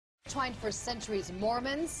Intertwined for centuries,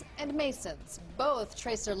 Mormons and Masons both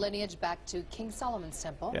trace their lineage back to King Solomon's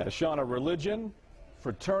Temple. Yeah, Shauna, religion,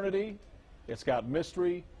 fraternity, it's got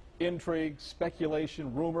mystery, intrigue,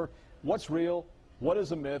 speculation, rumor. What's real? What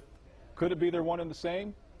is a myth? Could it be they're one and the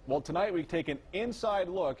same? Well, tonight we take an inside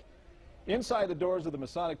look inside the doors of the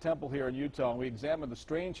Masonic Temple here in Utah, and we examine the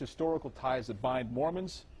strange historical ties that bind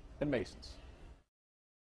Mormons and Masons.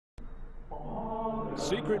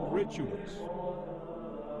 Secret rituals,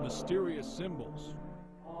 mysterious symbols,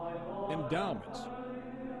 endowments,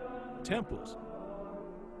 temples.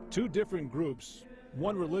 Two different groups,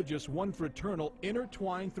 one religious, one fraternal,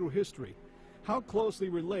 intertwined through history. How closely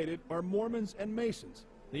related are Mormons and Masons?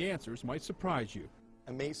 The answers might surprise you.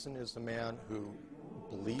 A Mason is a man who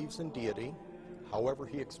believes in deity, however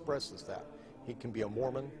he expresses that. He can be a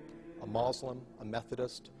Mormon, a Muslim, a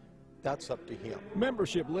Methodist. That's up to him.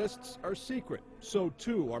 Membership lists are secret. So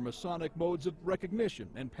too are Masonic modes of recognition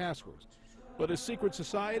and passwords. But a secret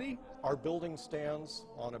society? Our building stands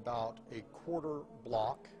on about a quarter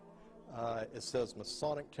block. It says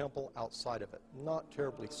Masonic Temple outside of it. Not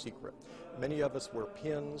terribly secret. Many of us wear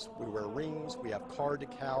pins, we wear rings, we have car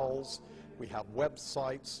decals, we have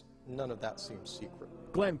websites. None of that seems secret.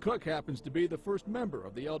 Glenn Cook happens to be the first member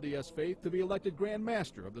of the LDS faith to be elected Grand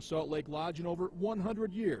Master of the Salt Lake Lodge in over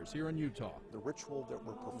 100 years here in Utah. The ritual that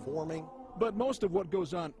we're performing. But most of what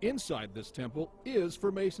goes on inside this temple is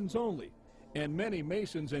for Masons only. And many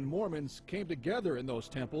Masons and Mormons came together in those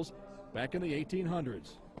temples back in the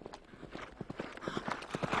 1800s.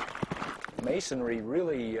 Masonry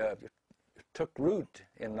really took root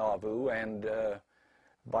in Nauvoo, and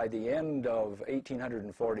by the end of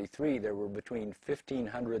 1843, there were between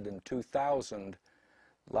 1,500 and 2,000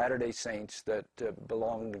 Latter-day Saints that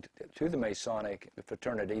belonged to the Masonic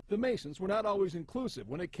fraternity. The Masons were not always inclusive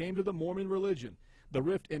when it came to the Mormon religion. The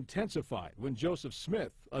rift intensified when Joseph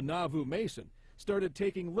Smith, a Nauvoo Mason, started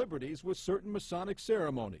taking liberties with certain Masonic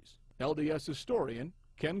ceremonies. LDS historian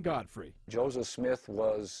Ken Godfrey. Joseph Smith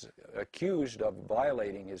was accused of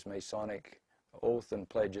violating his Masonic oath and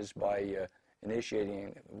pledges by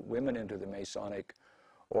initiating women into the Masonic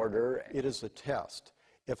order. It is a test.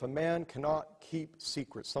 If a man cannot keep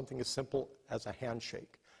secret something as simple as a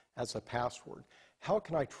handshake, as a password, how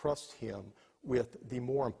can I trust him with the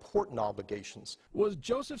more important obligations? Was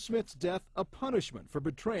Joseph Smith's death a punishment for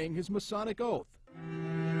betraying his Masonic oath?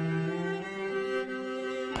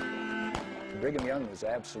 Brigham Young was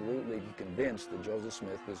absolutely convinced that Joseph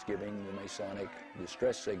Smith was giving the Masonic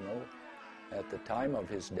distress signal at the time of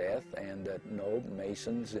his death, and that no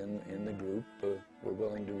Masons in the group were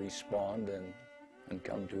willing to respond and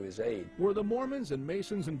come to his aid. Were the Mormons and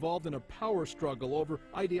Masons involved in a power struggle over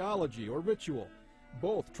ideology or ritual?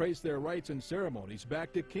 Both trace their rites and ceremonies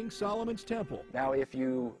back to King Solomon's Temple. Now, if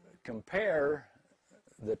you compare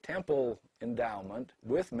the temple endowment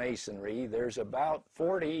with Masonry, there's about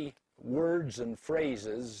 40 words and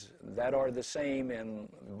phrases that are the same in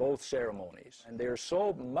both ceremonies. And they're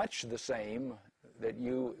so much the same that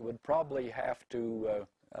you would probably have to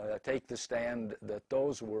take the stand that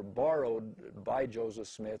those were borrowed by Joseph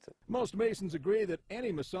Smith. Most Masons agree that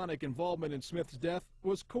any Masonic involvement in Smith's death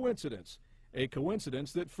was coincidence, a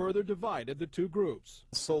coincidence that further divided the two groups.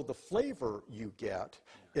 So the flavor you get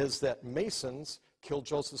is that Masons killed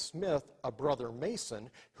Joseph Smith, a brother Mason,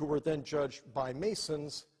 who were then judged by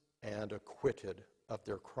Masons and acquitted of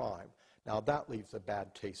their crime. Now that leaves a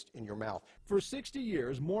bad taste in your mouth. For 60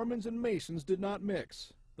 years, Mormons and Masons did not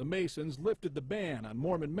mix. The Masons lifted the ban on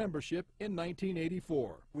Mormon membership in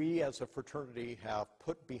 1984. We as a fraternity have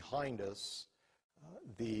put behind us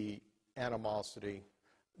the animosity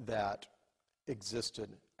that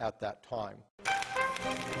existed at that time.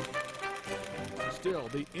 Still,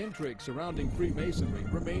 the intrigue surrounding Freemasonry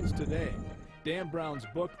remains today. Dan Brown's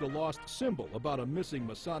book, The Lost Symbol, about a missing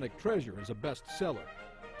Masonic treasure, is a bestseller.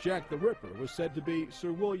 Jack the Ripper was said to be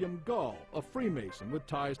Sir William Gull, a Freemason with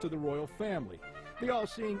ties to the royal family. The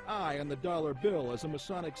all-seeing eye on the dollar bill as a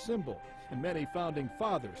Masonic symbol, and many founding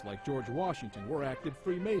fathers like George Washington were active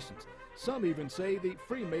Freemasons. Some even say the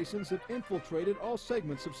Freemasons have infiltrated all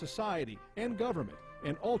segments of society and government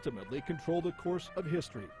and ultimately control the course of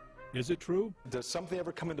history. Is it true? Does something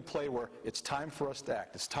ever come into play where it's time for us to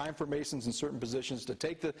act? It's time for Masons in certain positions to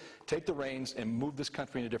take the reins and move this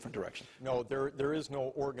country in a different direction? No, there is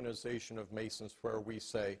no organization of Masons where we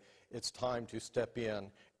say it's time to step in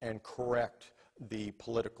and correct the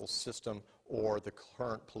political system or the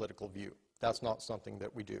current political view. That's not something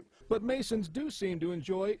that we do. But Masons do seem to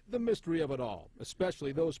enjoy the mystery of it all,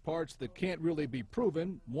 especially those parts that can't really be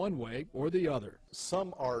proven one way or the other.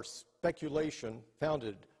 Some are speculation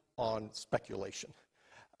founded on speculation,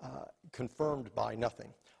 confirmed by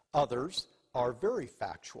nothing. Others are very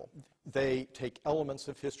factual. They take elements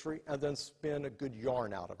of history and then spin a good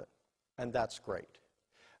yarn out of it, and that's great,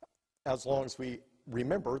 as long as we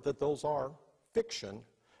remember that those are fiction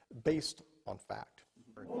based on fact.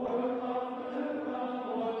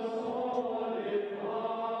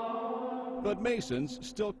 But Masons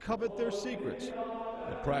still covet their secrets,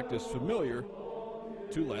 a practice familiar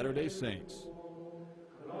to Latter-day Saints.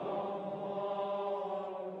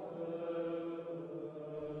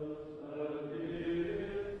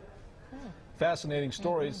 Fascinating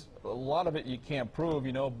stories. A lot of it you can't prove.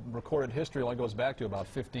 You know, recorded history only goes back to about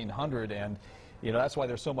 1500, and you know that's why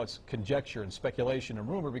there's so much conjecture and speculation and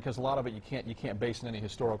rumor, because a lot of it you can't base in any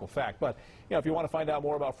historical fact. But you know, if you want to find out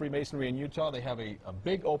more about Freemasonry in Utah, they have a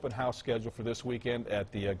big open house scheduled for this weekend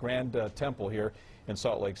at the Grand Temple here in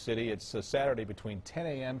Salt Lake City. It's Saturday between 10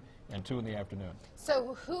 a.m. and 2 in the afternoon.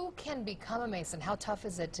 So who can become a Mason? How tough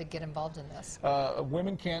is it to get involved in this?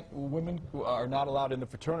 Women are not allowed in the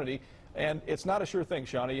fraternity. And it's not a sure thing,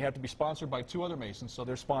 Shauna. You have to be sponsored by 2 other Masons, so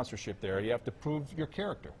there's sponsorship there. You have to prove your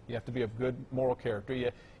character. You have to be of good moral character.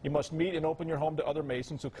 You must meet and open your home to other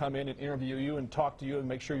Masons who come in and interview you and talk to you and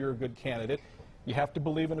make sure you're a good candidate. You have to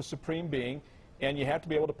believe in a supreme being, and you have to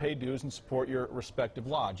be able to pay dues and support your respective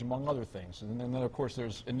lodge, among other things. And then, of course,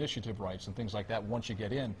 there's initiative rights and things like that once you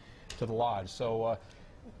get in to the lodge. So.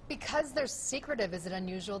 Because they're secretive, is it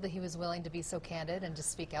unusual that he was willing to be so candid and to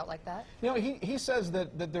speak out like that? You know, he says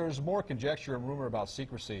that there's more conjecture and rumor about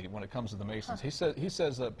secrecy when it comes to the Masons. Huh. He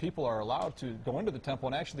says that people are allowed to go into the temple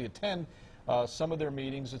and actually attend some of their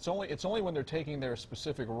meetings. It's only when they're taking their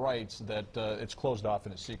specific rites that it's closed off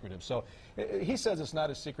and it's secretive. So he says it's not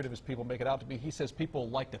as secretive as people make it out to be. He says people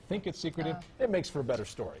like to think it's secretive. It makes for a better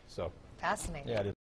story. So fascinating. Yeah, it is.